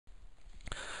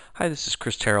Hi, this is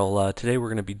Chris Terrell. Today we're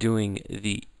going to be doing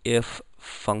the if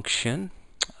function.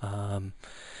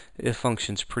 If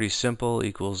function's pretty simple,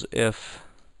 equals if,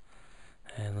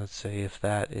 and let's say if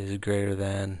that is greater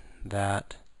than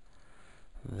that,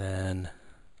 then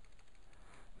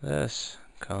this,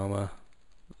 comma,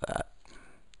 that.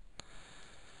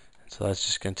 So that's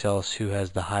just going to tell us who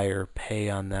has the higher pay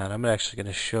on that. I'm actually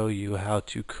going to show you how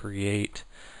to create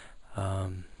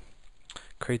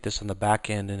this on the back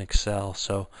end in Excel.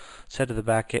 So let's head to the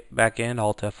back end,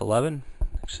 Alt F11.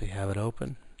 Actually have it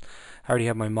open. I already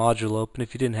have my module open.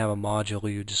 If you didn't have a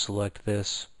module, you just select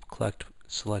this,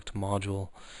 select module,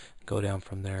 go down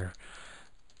from there.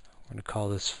 We're going to call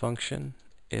this function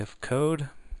if code,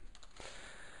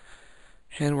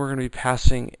 and we're going to be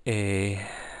passing a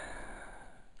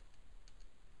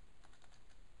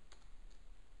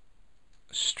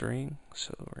string.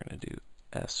 So we're going to do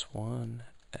S1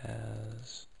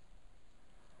 as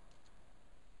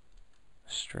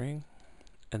string,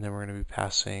 and then we're going to be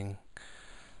passing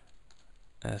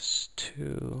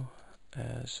S2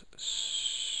 as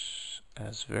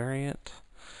variant.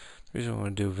 The reason I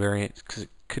want to do variant because it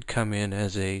could come in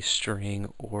as a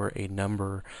string or a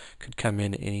number, could come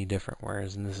in any different,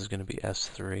 whereas and this is going to be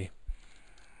S3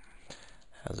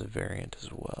 as a variant as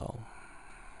well.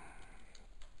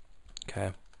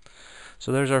 Okay,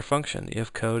 so there's our function.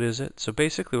 If code is it. So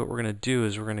basically what we're going to do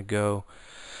is we're going to go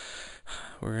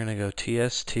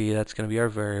tst, that's going to be our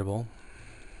variable,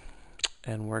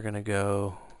 and we're going to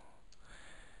go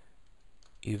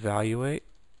evaluate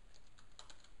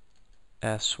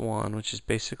S1, which is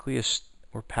basically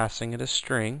we're passing it a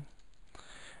string,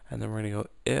 and then we're going to go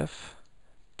if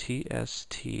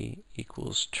tst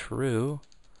equals true,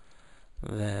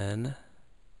 then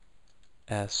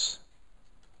S.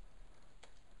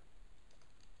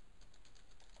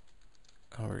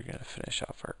 Oh, we're going to finish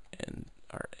off our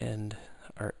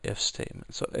if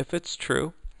statement. So if it's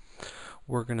true,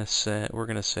 we're going to say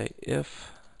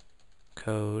if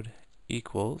code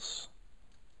equals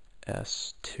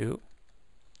S2.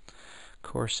 Of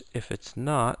course, if it's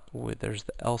not, there's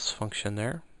the else function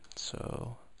there.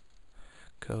 So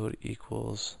code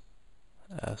equals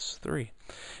S3.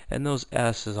 And those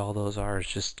S is all those are is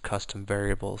just custom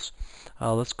variables.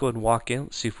 Let's go ahead and walk in.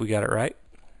 Let's see if we got it right.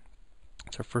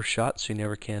 It's our first shot, so you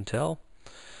never can tell.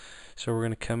 So we're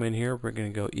going to come in here. We're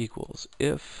going to go equals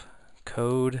if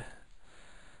code,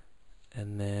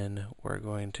 and then we're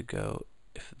going to go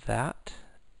if that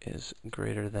is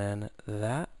greater than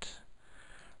that.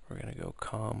 We're going to go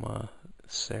comma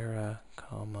Sarah,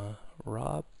 comma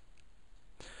Rob.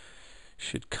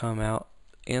 Should come out.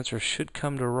 Answer should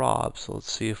come to Rob. So let's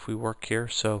see if we work here.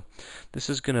 So this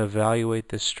is going to evaluate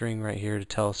this string right here to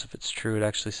tell us if it's true. It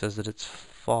actually says that it's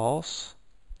false.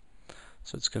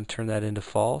 So it's going to turn that into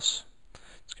false.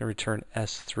 It's going to return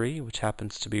S3, which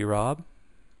happens to be Rob.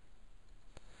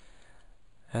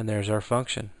 And there's our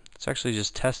function. Let's actually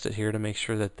just test it here to make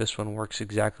sure that this one works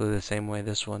exactly the same way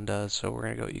this one does. So we're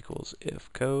going to go equals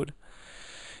if code.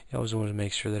 You always want to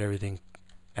make sure that everything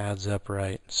adds up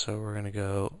right. So we're going to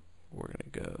go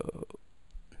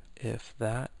if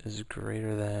that is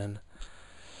greater than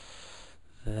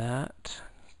that,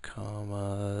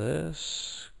 comma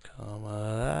this,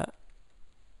 comma that.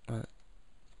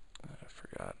 I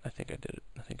forgot. I think I did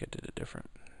it different.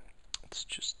 It's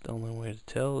just the only way to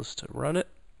tell is to run it.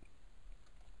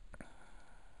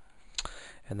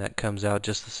 And that comes out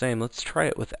just the same. Let's try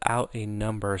it without a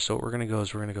number. So what we're going to go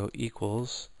is we're going to go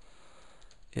equals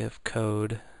if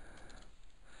code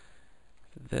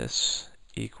this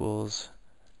equals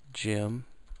Jim,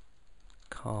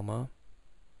 comma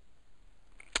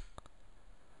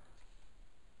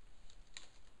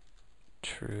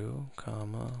true,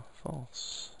 comma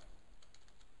false.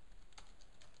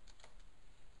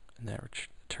 And that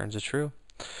returns it true.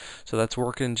 So that's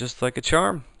working just like a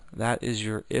charm. That is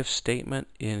your if statement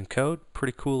in code.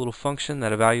 Pretty cool little function.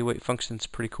 That evaluate function is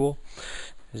pretty cool.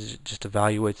 It just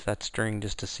evaluates that string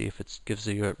just to see if it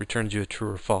returns you a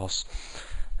true or false.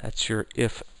 That's your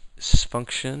if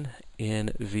function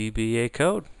in VBA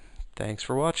code. Thanks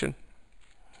for watching.